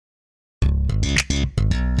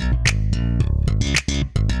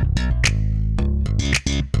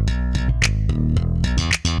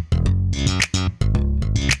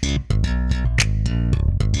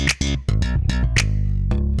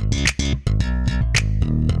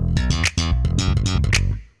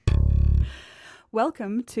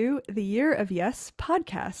welcome to the Year of Yes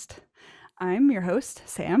podcast. I'm your host,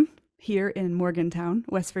 Sam, here in Morgantown,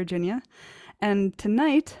 West Virginia. And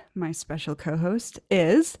tonight, my special co host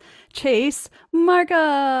is Chase Marcum.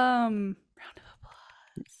 Round of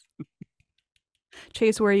applause.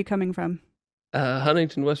 Chase, where are you coming from?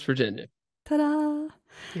 Huntington, West Virginia. Ta da!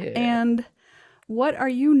 Yeah. And what are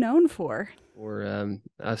you known for?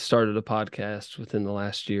 I started a podcast within the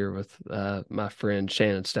last year with my friend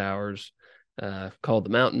Shannon Stowers, called the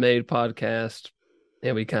Mountain Made Podcast,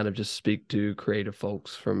 and we kind of just speak to creative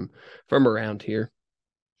folks from around here.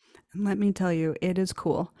 And let me tell you, it is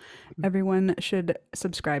cool. Everyone should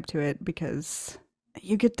subscribe to it because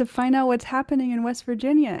you get to find out what's happening in West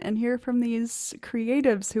Virginia and hear from these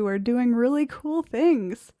creatives who are doing really cool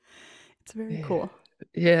things. It's very Yeah. cool.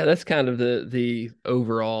 Yeah, that's kind of the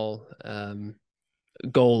overall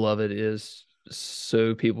goal of it, is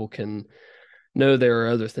so people can know there are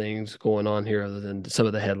other things going on here other than some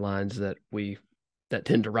of the headlines that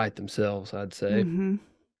tend to write themselves, I'd say. Mm-hmm.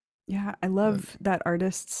 Yeah, I Um, love that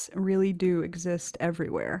artists really do exist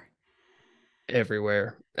everywhere.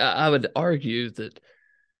 Everywhere. I would argue that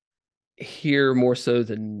here more so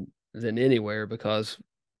than anywhere, because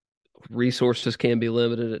resources can be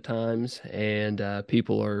limited at times, and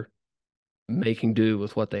people are making do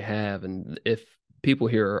with what they have. And if people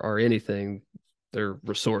here are anything, they're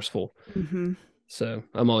resourceful. Mm-hmm. So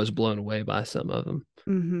I'm always blown away by some of them.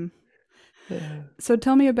 Mm-hmm. Yeah. So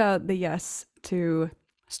tell me about the yes to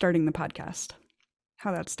starting the podcast,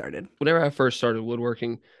 how that started. Whenever I first started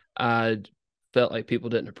woodworking, I felt like people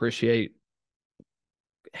didn't appreciate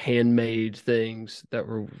handmade things that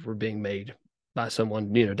were being made by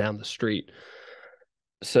someone, down the street.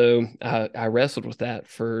 So I wrestled with that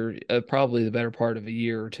for probably the better part of a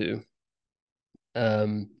year or two.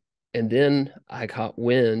 Um, and then I caught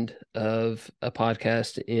wind of a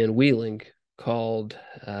podcast in Wheeling called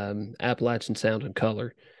Appalachian Sound and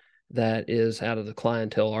Color, that is out of the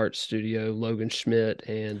Clientele Art Studio. Logan Schmidt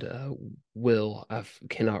and Will, I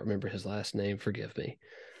cannot remember his last name, forgive me.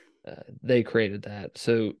 They created that.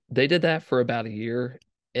 So they did that for about a year.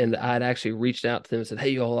 And I'd actually reached out to them and said,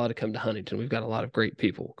 "Hey, you all ought to come to Huntington. We've got a lot of great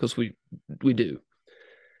people," because we do.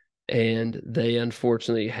 And they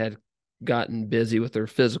unfortunately had gotten busy with their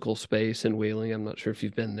physical space in Wheeling. I'm not sure if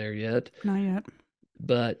you've been there yet, Not yet.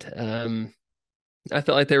 but I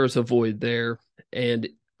felt like there was a void there. And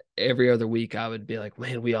every other week I would be like,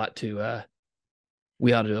 "Man, we ought to do a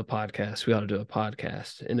podcast. We ought to do a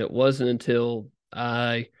podcast." And it wasn't until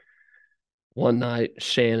one night,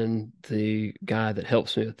 Shannon, the guy that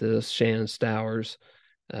helps me with this, Shannon Stowers,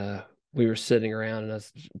 uh, we were sitting around, and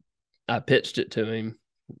I pitched it to him,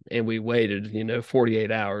 and we waited,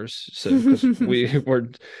 48 hours. So, because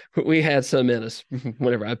we had some in us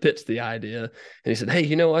whenever I pitched the idea, and he said, "Hey,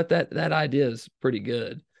 you know what? That idea is pretty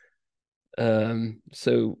good."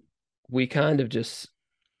 So we kind of just,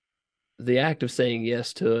 the act of saying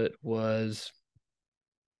yes to it was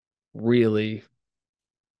really,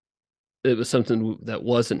 it was something that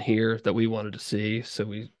wasn't here that we wanted to see. So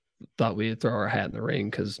we thought we'd throw our hat in the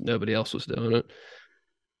ring because nobody else was doing it.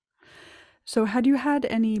 So, had you had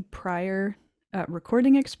any prior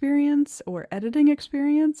recording experience or editing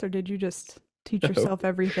experience, or did you just teach So, yourself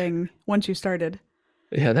everything once you started?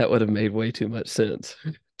 yeah, that would have made way too much sense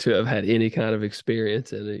to have had any kind of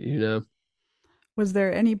experience in it. Was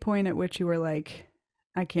there any point at which you were like,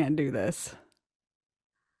 I can't do this?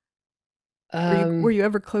 Were Um, you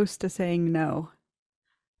ever close to saying no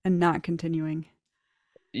and not continuing?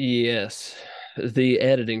 yes, the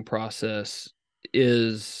editing process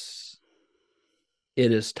is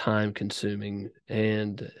it is time consuming,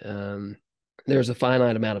 and there's a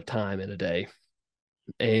finite amount of time in a day.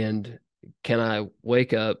 And can I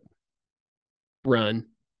wake up, run,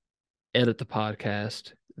 edit the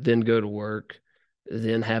podcast, then go to work,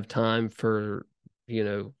 then have time for,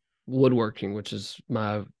 woodworking, which is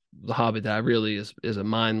the hobby that I really is a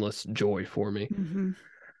mindless joy for me. Mm-hmm.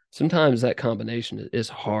 Sometimes that combination is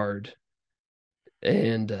hard.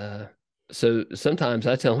 And so sometimes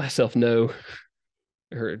I tell myself no,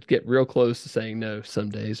 or get real close to saying no some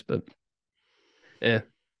days, but yeah,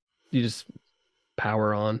 you just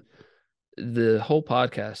power on. The whole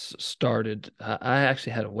podcast started. I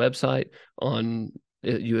actually had a website on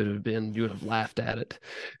it. You would have laughed at it,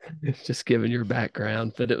 just given your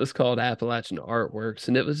background. But it was called Appalachian Artworks,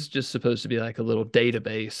 and it was just supposed to be like a little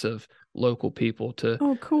database of local people to,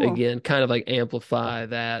 Oh, cool. again, kind of like amplify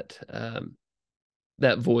that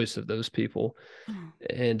voice of those people. Oh,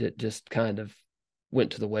 And it just kind of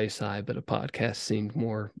went to the wayside. But a podcast seemed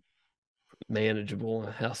more manageable.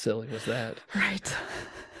 How silly was that? right.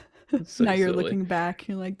 It's Now so you're silly. looking back,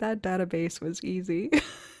 you're like, that database was easy.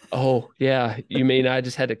 Oh, yeah. You mean I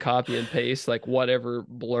just had to copy and paste like whatever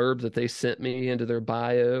blurb that they sent me into their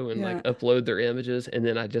bio and Yeah. like upload their images and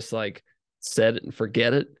then I just like set it and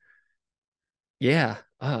forget it? Yeah.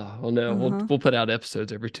 Oh, well no, we'll Uh-huh. we'll put out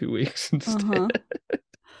episodes every 2 weeks instead. Uh-huh.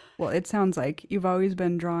 Well, it sounds like you've always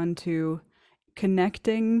been drawn to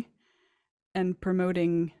connecting and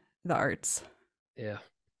promoting the arts. Yeah.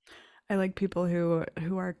 I like people who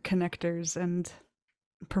are connectors and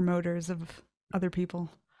promoters of other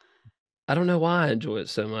people. I don't know why I enjoy it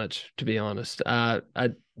so much, to be honest. I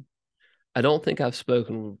don't think I've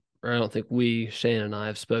spoken, or I don't think Shane and I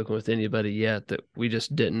have spoken with anybody yet that we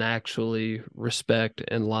just didn't actually respect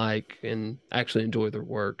and like and actually enjoy their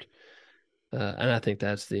work. And I think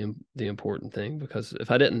that's the important thing because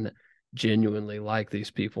if I didn't genuinely like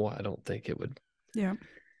these people, I don't think it would Yeah.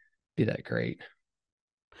 be that great.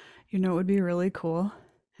 You know, it would be really cool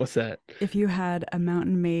What's that? if you had a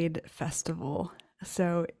Mountain Made festival.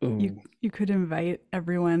 So you Ooh, you could invite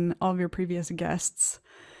everyone, all of your previous guests,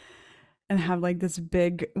 and have like this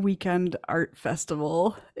big weekend art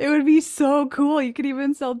festival. It would be so cool. You could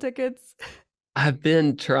even sell tickets. I've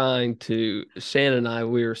been trying to, Shannon and I,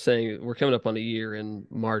 we were saying we're coming up on a year in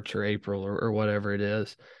March or April or whatever it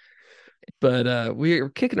is. But we're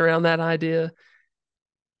kicking around that idea.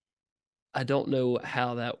 I don't know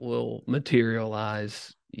how that will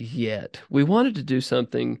materialize yet. We wanted to do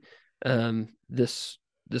something this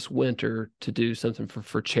winter to do something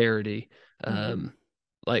for charity. Mm-hmm. Um,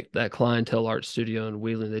 like that Clientele Art Studio in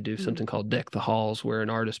Wheeling, they do Mm. something called Deck the Halls, where an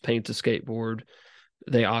artist paints a skateboard,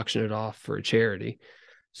 they auction it off for a charity.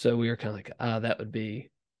 So we were kind of like, that would be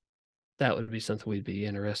something we'd be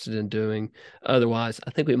interested in doing. Otherwise,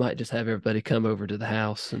 I think we might just have everybody come over to the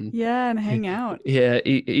house and Yeah, and hang out. yeah,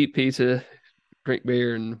 eat pizza, drink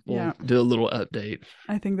beer, and we'll Yeah, do a little update.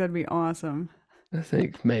 I think that'd be awesome. I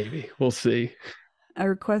think maybe we'll see. I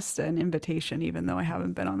request an invitation, even though I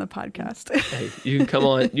haven't been on the podcast. Hey, you can come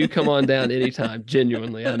on. You come on down anytime.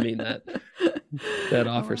 Genuinely, I mean that. That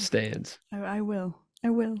offer Oh, stands. I will. I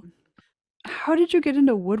will. How did you get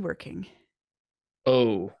into woodworking?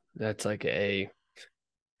 Oh, that's like a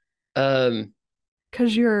um.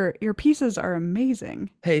 Because your pieces are amazing.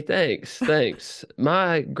 Hey, thanks.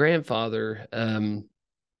 My grandfather, on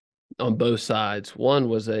both sides. One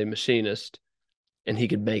was a machinist, and he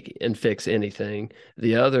could make and fix anything.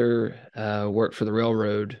 The other worked for the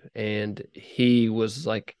railroad, and he was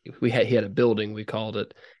like he had a building we called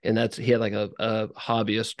it, and that's he had like a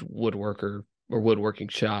hobbyist woodworker or woodworking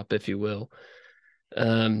shop, if you will.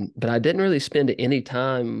 But I didn't really spend any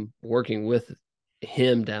time working with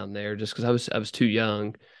him down there just because I was too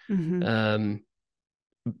young. Mm-hmm. Um,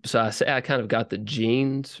 so I say I kind of got the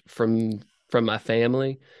genes from my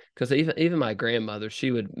family because even my grandmother,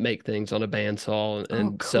 she would make things on a bandsaw Oh,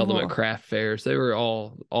 and sell them at cool. craft fairs. They were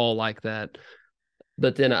all like that.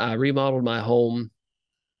 But then I remodeled my home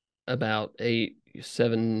about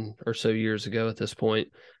 7 or so years ago at this point,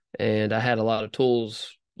 and I had a lot of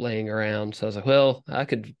tools laying around. So I was like, well,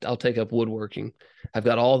 I'll take up woodworking. I've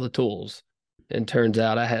got all the tools. And turns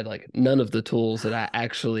out I had like none of the tools that I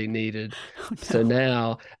actually needed. Oh So no.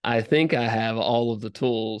 now I think I have all of the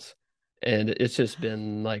tools, and it's just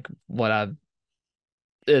been like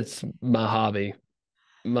it's my hobby.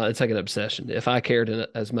 It's like an obsession. If I cared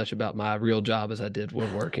as much about my real job as I did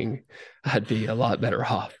woodworking, I'd be a lot better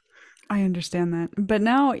off. I understand that. But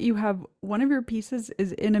now you have one of your pieces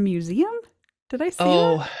is in a museum? Did I see that?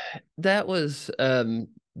 Oh, that was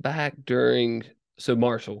back during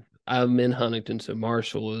Marshall. I'm in Huntington, so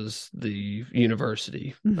Marshall is the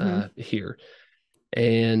university Mm-hmm. here,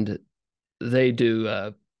 and they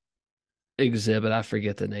do exhibit. I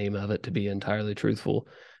forget the name of it to be entirely truthful,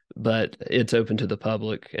 but it's open to the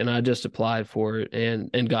public, and I just applied for it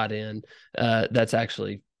and got in. That's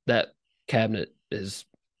actually that cabinet is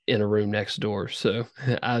in a room next door, so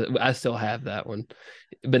I still have that one,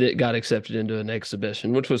 but it got accepted into an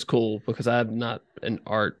exhibition, which was cool because I'm not an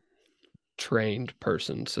art trained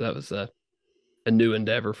person, so that was a new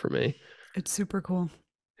endeavor for me. It's super cool.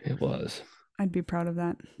 It was. I'd be proud of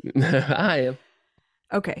that. I am.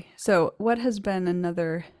 Okay, so what has been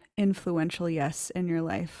another influential yes in your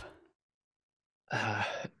life? Uh,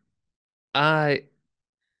 I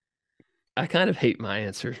I kind of hate my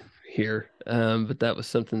answer here, but that was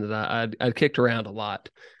something that I'd kicked around a lot,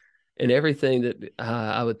 and everything that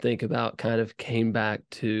I would think about kind of came back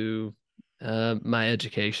to my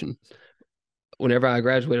education. Whenever I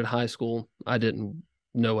graduated high school, I didn't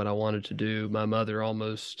know what I wanted to do. My mother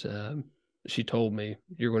almost she told me,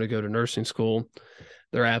 "You're going to go to nursing school.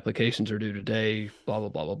 Their applications are due today." Blah blah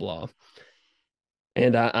blah blah blah.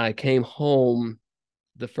 And I came home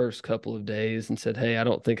the first couple of days and said, "Hey, I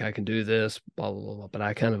don't think I can do this," blah blah blah, blah. But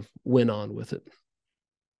I kind of went on with it.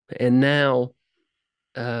 And now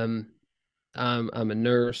um, I'm a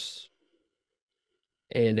nurse,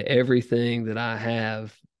 and everything that I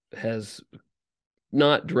have has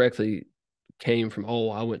not directly came from, oh,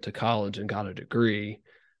 I went to college and got a degree,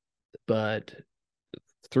 but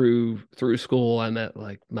through school I met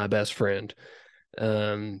like my best friend.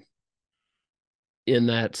 Um, in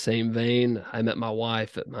that same vein, I met my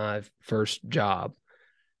wife at my first job.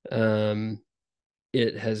 Um,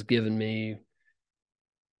 it has given me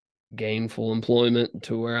gainful employment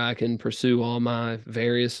to where I can pursue all my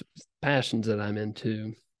various passions that I'm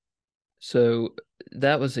into. So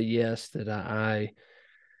that was a yes that I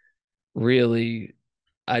really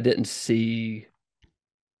I didn't see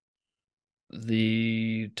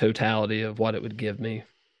the totality of what it would give me,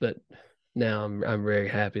 but now I'm very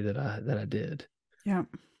happy that I did. Yeah.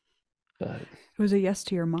 But It was a yes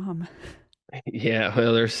to your mom. yeah,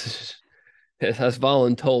 well, that's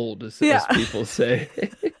voluntold, Yeah. as people say.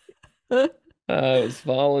 I was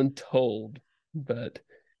voluntold, but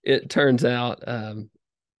it turns out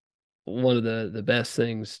one of the best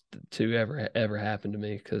things to ever happen to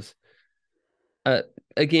me because uh,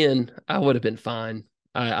 again, I would have been fine.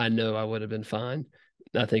 I know I would have been fine.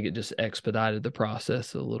 I think it just expedited the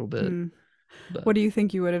process a little bit, Hmm. but What do you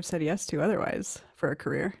think you would have said yes to otherwise for a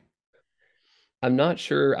career? I'm not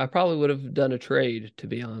sure. I probably would have done a trade, to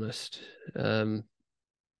be honest. Um,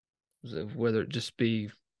 whether it just be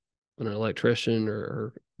an electrician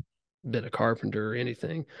or been a carpenter or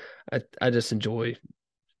anything. I just enjoy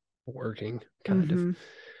working, kind of, Mm-hmm.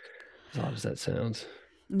 as odd as that sounds.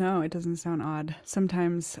 No, it doesn't sound odd.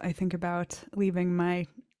 Sometimes I think about leaving my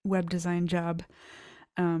web design job,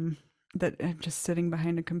 um, that I'm just sitting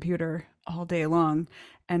behind a computer all day long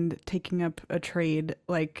and taking up a trade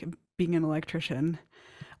like being an electrician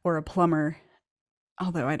or a plumber.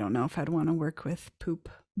 Although I don't know if I'd want to work with poop,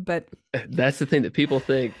 but That's the thing that people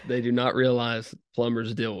think they do not realize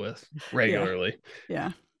plumbers deal with yeah, regularly.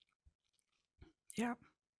 yeah, yeah.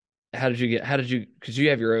 How did you, because you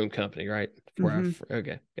have your own company, right? Hmm.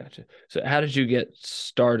 Okay, gotcha. So how did you get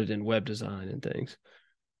started in web design and things?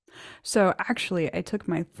 So actually, I took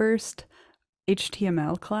my first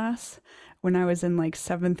HTML class when I was in like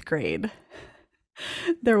seventh grade.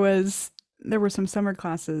 There was there were some summer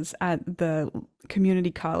classes at the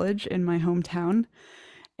community college in my hometown,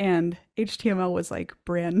 and HTML was like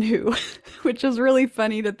brand new, which is really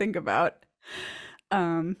funny to think about.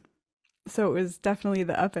 Um, so it was definitely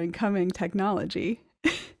the up and coming technology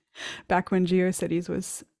back when GeoCities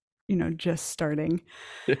was, just starting.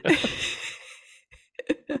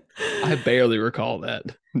 I barely recall that.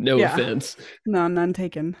 No Yeah, offense. no, none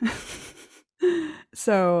taken.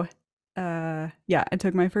 So, yeah, I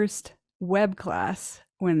took my first web class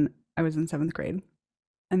when I was in seventh grade,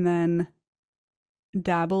 and then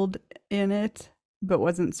dabbled in it, but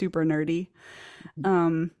wasn't super nerdy.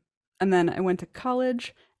 Um, and then I went to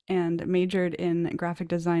college and majored in graphic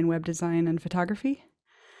design, web design, and photography.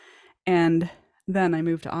 And then I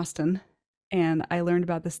moved to Austin and I learned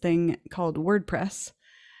about this thing called WordPress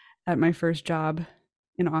at my first job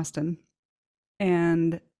in Austin.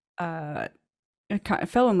 And uh, I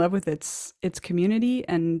fell in love with its community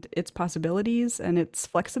and its possibilities and its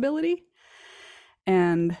flexibility.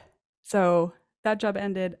 And so that job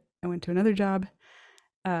ended. I went to another job.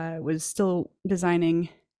 Was still designing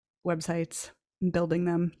websites and building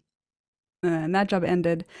them. And that job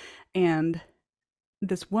ended. And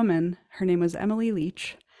this woman, her name was Emily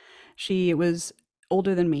Leach. She was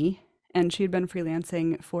older than me and she had been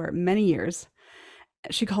freelancing for many years.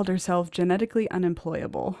 She called herself genetically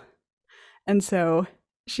unemployable. And so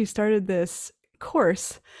she started this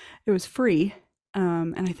course. It was free.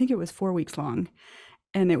 And I think it was 4 weeks long.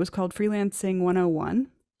 And it was called Freelancing 101.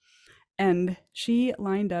 And she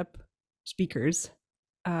lined up speakers.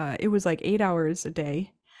 It was like 8 hours a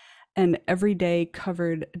day, and every day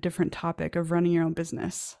covered a different topic of running your own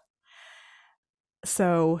business.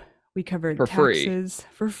 So we covered For free. taxes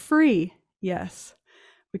for free. Yes.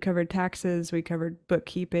 We covered taxes, we covered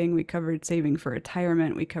bookkeeping, we covered saving for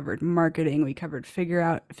retirement, we covered marketing, we covered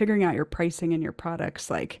figuring out your pricing and your products,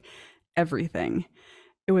 like everything.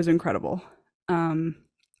 It was incredible. Um,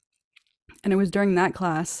 and it was during that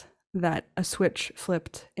class that a switch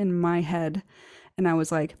flipped in my head and I was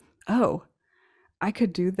like, "Oh, I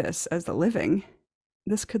could do this as a living.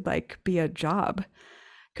 This could like be a job."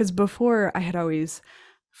 Cuz before I had always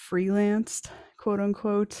freelanced, quote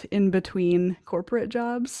unquote, in between corporate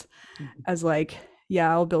jobs as like, yeah,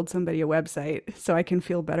 I'll build somebody a website so I can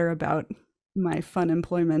feel better about my fun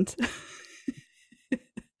employment.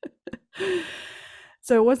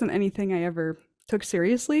 So it wasn't anything I ever took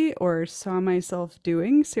seriously or saw myself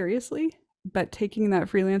doing seriously. But taking that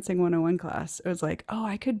freelancing 101 class, it was like, oh,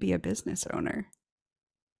 I could be a business owner.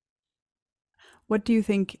 What do you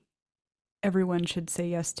think everyone should say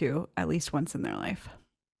yes to at least once in their life?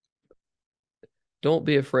 Don't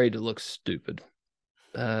be afraid to look stupid.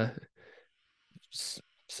 Uh,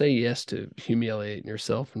 say yes to humiliating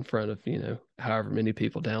yourself in front of, however many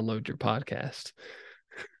people download your podcast.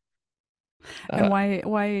 And Uh,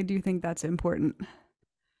 why do you think that's important?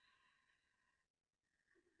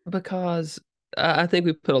 because I think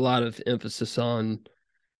we put a lot of emphasis on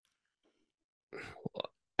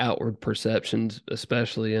outward perceptions,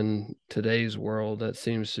 especially in today's world. That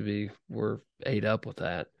seems to be, we're ate up with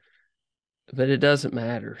that. But it doesn't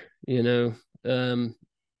matter, you know. Um,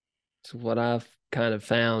 it's what I've kind of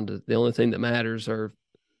found. The only thing that matters are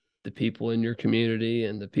the people in your community,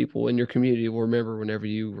 and the people in your community will remember whenever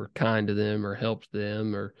you were kind to them or helped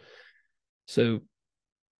them. Or so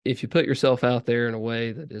if you put yourself out there in a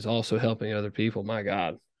way that is also helping other people, my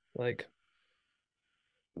God, like,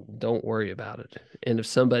 don't worry about it. And if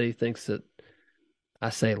somebody thinks that I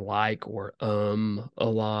say like or a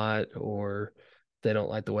lot, or they don't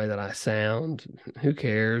like the way that I sound, who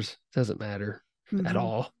cares? Doesn't matter at Mm-hmm.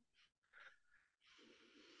 all.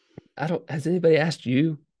 I don't, has anybody asked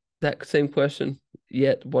you that same question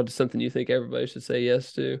yet? What is something you think everybody should say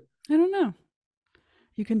yes to? I don't know.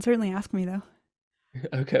 You can certainly ask me though.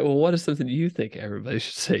 Okay, well, what is something you think everybody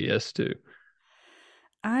should say yes to?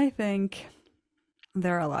 I think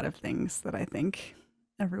there are a lot of things that I think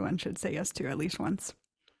everyone should say yes to at least once.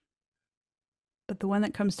 But the one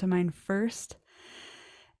that comes to mind first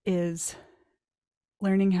is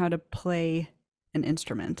learning how to play an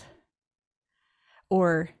instrument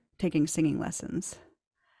or taking singing lessons,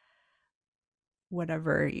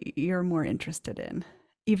 whatever you're more interested in.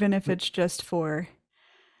 Even if it's just for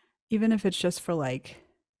even if it's just for like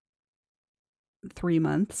 3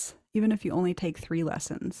 months, even if you only take 3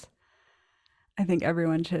 lessons. I think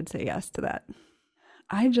everyone should say yes to that.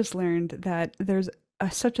 I just learned that there's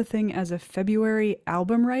such a thing as a February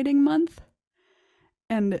album writing month.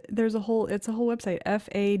 And it's a whole website,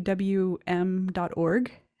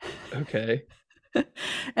 fawm.org. Okay,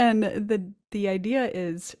 And the idea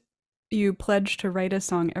is you pledge to write a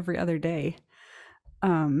song every other day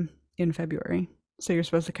in February. So you're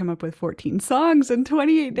supposed to come up with 14 songs in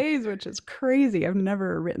 28 days, which is crazy. I've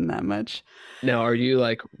never written that much. now are you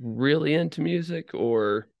like really into music,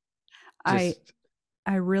 or I just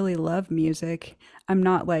I really love music. I'm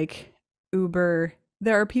not like uber.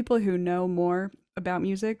 There are people who know more about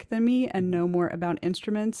music than me and know more about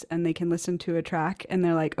instruments, and they can listen to a track and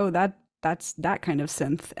they're like, "Oh, that's that kind of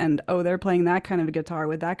synth," and "Oh, they're playing that kind of a guitar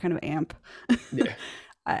with that kind of amp." yeah,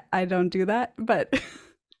 I don't do that, but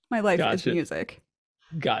my life is gotcha, music.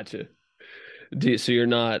 gotcha. So you're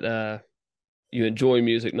not you enjoy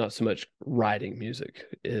music, not so much writing music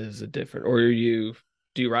is a different, or do you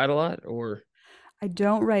write a lot, or I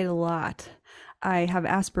don't write a lot. I have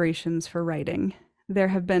aspirations for writing. There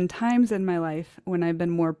have been times in my life when I've been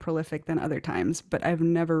more prolific than other times, but I've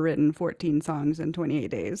never written 14 songs in 28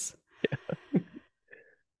 days.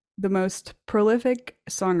 The most prolific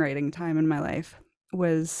songwriting time in my life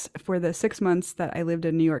was for the 6 months that I lived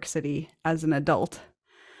in New York City as an adult.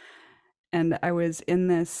 And I was in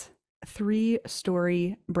this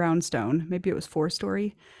 3-story brownstone, maybe it was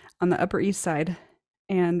 4-story, on the Upper East Side.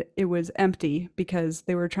 And it was empty because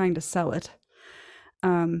they were trying to sell it.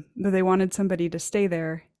 But they wanted somebody to stay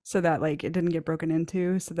there so that like it didn't get broken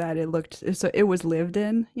into, so that it was lived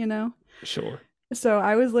in, you know? sure? So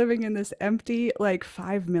I was living in this empty, like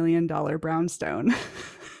 $5 million brownstone.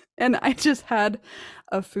 And I just had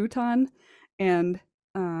a futon, and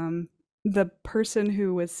um, the person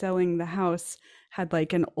who was selling the house had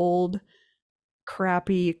like an old,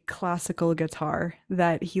 crappy classical guitar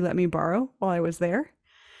that he let me borrow while I was there.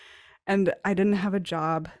 And I didn't have a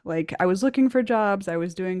job. Like I was looking for jobs. I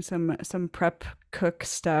was doing some prep cook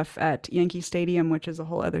stuff at Yankee Stadium, which is a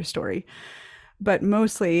whole other story. But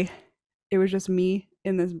mostly it was just me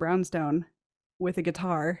in this brownstone with a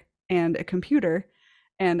guitar and a computer,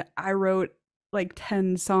 and I wrote like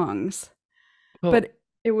 10 songs. Well, But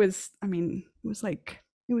it was, I mean, it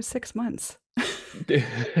was 6 months.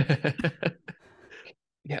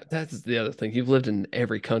 yeah, that's the other thing. You've lived in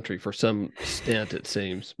every country for some stint, it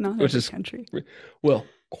seems, Not which every is, country. well,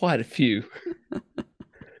 quite a few.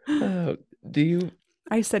 Uh, do you?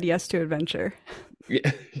 I said yes to adventure.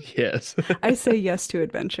 Yeah, yes. I say yes to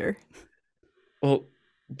adventure. Well,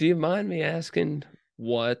 do you mind me asking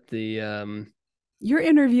what the You're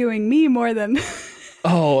interviewing me more than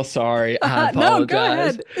Oh, sorry. I No, go apologize.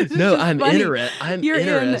 ahead. This is No, just funny. I'm You're in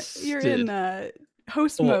interested.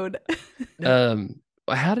 host Well, mode.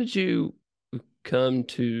 how did you come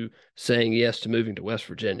to saying yes to moving to West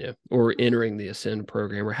Virginia or entering the Ascend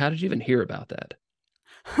program, or how did you even hear about that?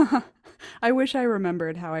 I wish I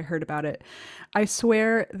remembered how I heard about it. I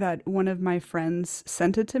swear that one of my friends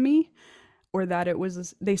sent it to me, or that it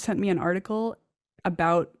was they sent me an article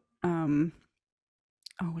about um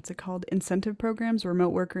what's it called? Incentive programs, remote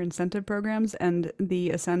worker incentive programs, and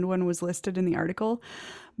the Ascend one was listed in the article,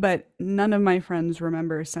 but none of my friends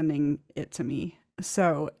remember sending it to me.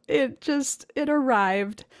 So it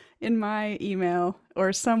arrived in my email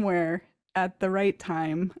or somewhere at the right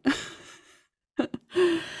time.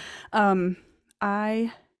 um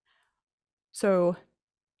I so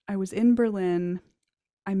I was in Berlin.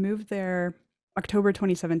 I moved there October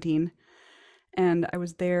 2017, and I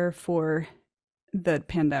was there for the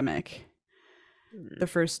pandemic, the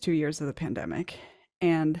first 2 years of the pandemic,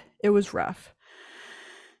 and it was rough.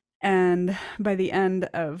 And by the end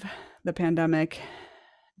of the pandemic,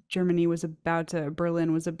 Berlin was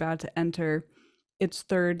about to enter its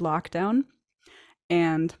third lockdown,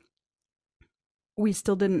 and we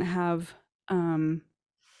still didn't have, um,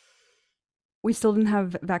 we still didn't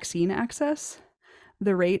have vaccine access.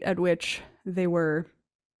 The rate at which they were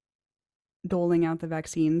doling out the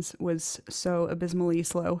vaccines was so abysmally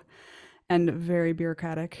slow and very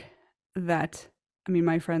bureaucratic that, I mean,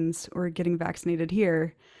 my friends were getting vaccinated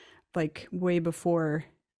here like way before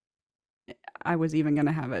I was even going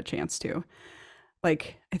to have a chance to.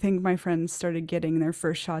 Like, I think my friends started getting their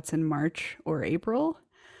first shots in March or April,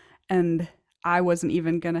 and I wasn't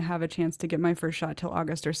even going to have a chance to get my first shot till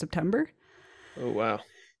August or September. Oh, wow.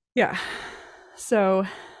 Yeah. So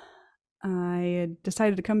I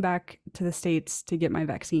decided to come back to the States to get my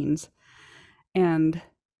vaccines. And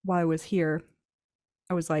while I was here,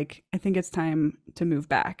 I was like, I think it's time to move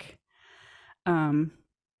back. Um,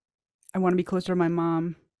 I want to be closer to my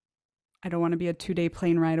mom. I don't want to be a 2 day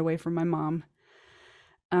plane ride away from my mom.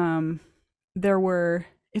 Um, there were,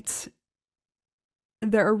 it's,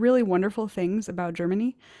 there are really wonderful things about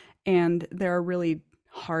Germany, and there are really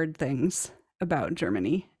hard things about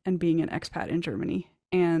Germany and being an expat in Germany.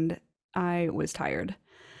 And I was tired.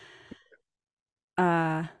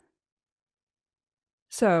 Uh,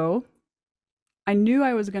 so I knew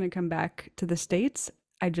I was going to come back to the States.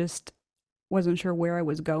 I just wasn't sure where I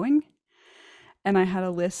was going. And I had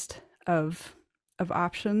a list of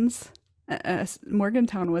options.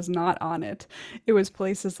 Morgantown was not on it. It was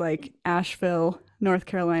places like Asheville, North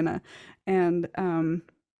Carolina, and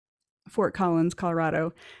Fort Collins,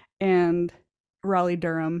 Colorado, and Raleigh,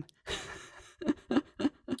 Durham,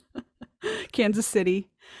 Kansas City.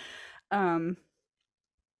 Um,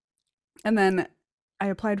 and then I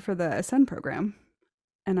applied for the Ascend program,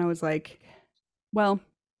 and I was like, well,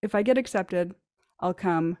 if I get accepted, I'll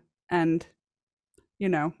come, and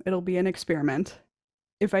it'll be an experiment.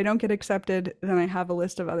 If I don't get accepted, then I have a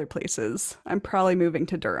list of other places. I'm probably moving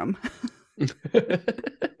to Durham.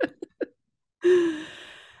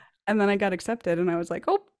 And then I got accepted, and I was like,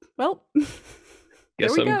 oh, well, there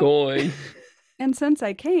Guess we I'm go. going. And since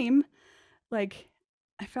I came, like,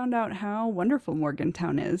 I found out how wonderful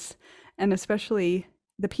Morgantown is, and especially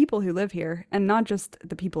the people who live here, and not just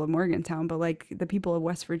the people of Morgantown, but like the people of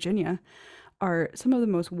West Virginia are some of the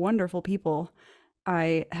most wonderful people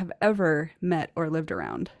I have ever met or lived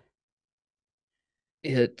around.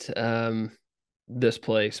 It this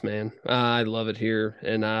place, man. I love it here,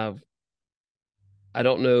 and I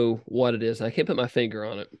don't know what it is. I can't put my finger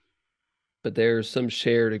on it, but there's some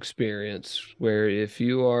shared experience where if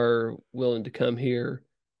you are willing to come here,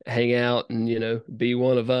 hang out, and be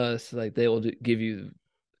one of us, like they will give you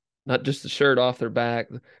not just the shirt off their back,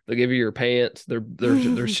 they'll give you your pants,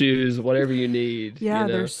 their shoes, whatever you need, Yeah,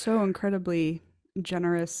 they're so incredibly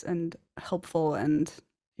generous and helpful and,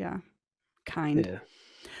 yeah, kind. Yeah.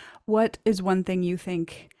 What is one thing you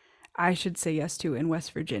think I should say yes to in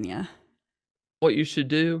West Virginia? What you should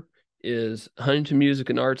do is Huntington Music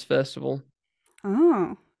and Arts Festival.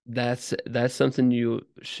 Oh, That's something you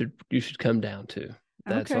should come down to.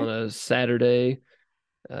 That's okay. on a Saturday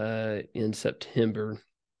in September,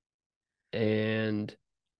 and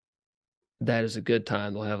that is a good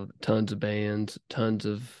time. They'll have tons of bands, tons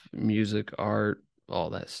of music, art, all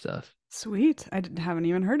that stuff. Sweet. Haven't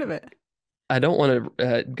even heard of it. I don't want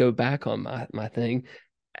to go back on my thing,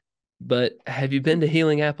 but have you been to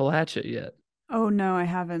Healing Appalachia yet? Oh, no, I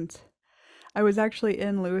haven't. I was actually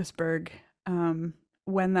in Lewisburg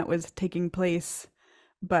when that was taking place,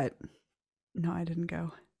 but no, I didn't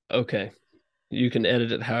go. Okay, you can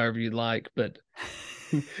edit it however you like, but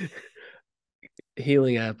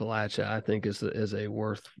Healing Appalachia, I think, is a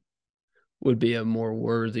worth would be a more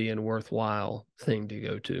worthy and worthwhile thing to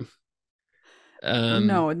go to. Um,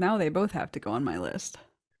 No, now they both have to go on my list.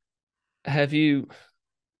 have you?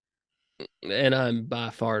 And I'm by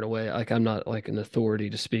far and away, like I'm not like an authority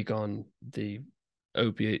to speak on the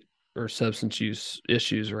opiate or substance use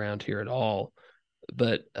issues around here at all.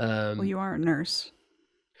 But Well, you are a nurse.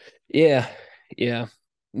 yeah, yeah,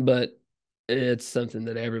 but it's something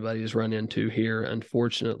that everybody has run into here,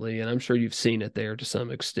 unfortunately, and I'm sure you've seen it there to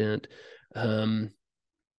some extent. Um,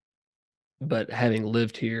 but having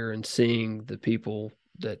lived here and seeing the people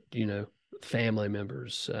that, family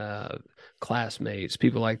members, classmates,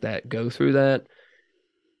 people like that go through that,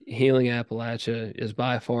 Healing Appalachia is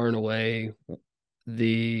by far and away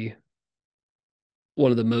the one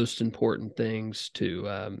of the most important things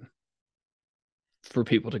to for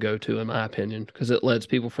people to go to, in my opinion, because it lets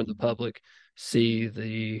people from the public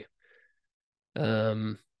see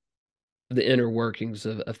um, the inner workings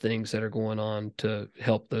of things that are going on to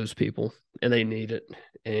help those people, and they need it.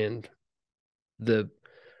 And the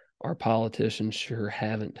our politicians sure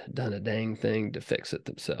haven't done a dang thing to fix it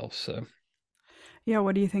themselves. So Yeah,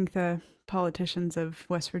 what do you think the politicians of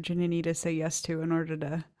West Virginia need to say yes to in order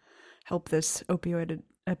to help this opioid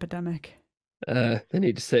epidemic? they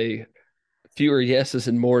need to say fewer yeses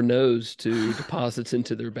and more nos to deposits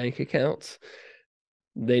into their bank accounts.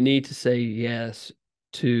 They need to say yes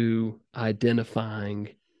to identifying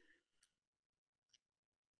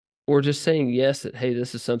or just saying yes that, hey,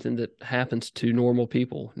 this is something that happens to normal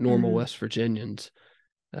people, normal Mm-hmm. West Virginians.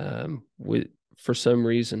 With For some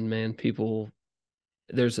reason, man, people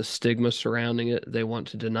there's a stigma surrounding it. They want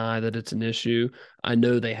to deny that it's an issue. I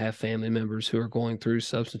know they have family members who are going through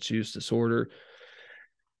substance use disorder,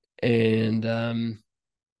 and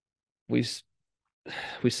we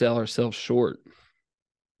we sell ourselves short.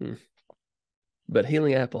 Hmm. But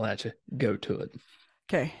Healing Appalachia, go to it.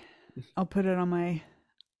 Okay, I'll put it on my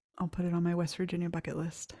I'll put it on my West Virginia bucket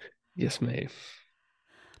list. Yes, ma'am.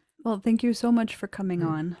 Well, thank you so much for coming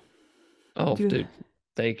on. Oh, Do dude,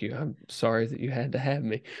 thank you. I'm sorry that you had to have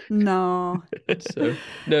me. no. So,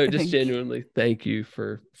 no, I just think genuinely thank you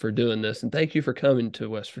for doing this, and thank you for coming to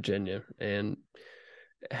West Virginia and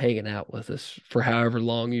hanging out with us for however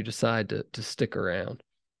long you decide to stick around.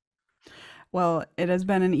 well, it has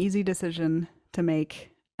been an easy decision to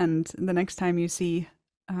make, and the next time you see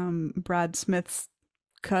Brad Smith's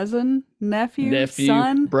cousin, nephew, Nephew,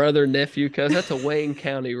 son, brother, nephew, cuz that's a Wayne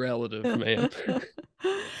County relative, ma'am.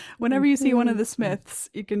 whenever you see one of the Smiths,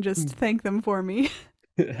 you can just thank them for me.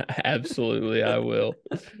 Absolutely, I will.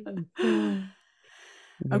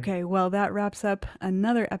 Okay, well, that wraps up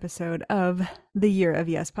another episode of the Year of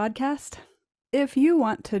Yes podcast. If you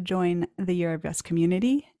want to join the Year of Yes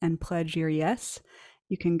community and pledge your yes,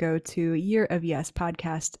 you can go to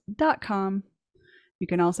yearofyespodcast.com. You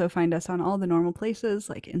can also find us on all the normal places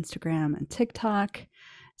like Instagram and TikTok,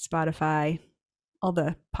 Spotify, all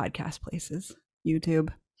the podcast places, YouTube.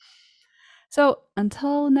 So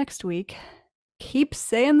until next week, keep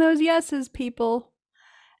saying those yeses, people.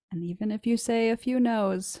 And even if you say a few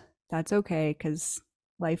no's, that's okay because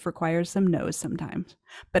life requires some no's sometimes.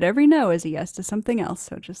 But every no is a yes to something else.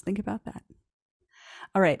 So just think about that.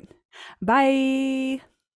 All right. Bye.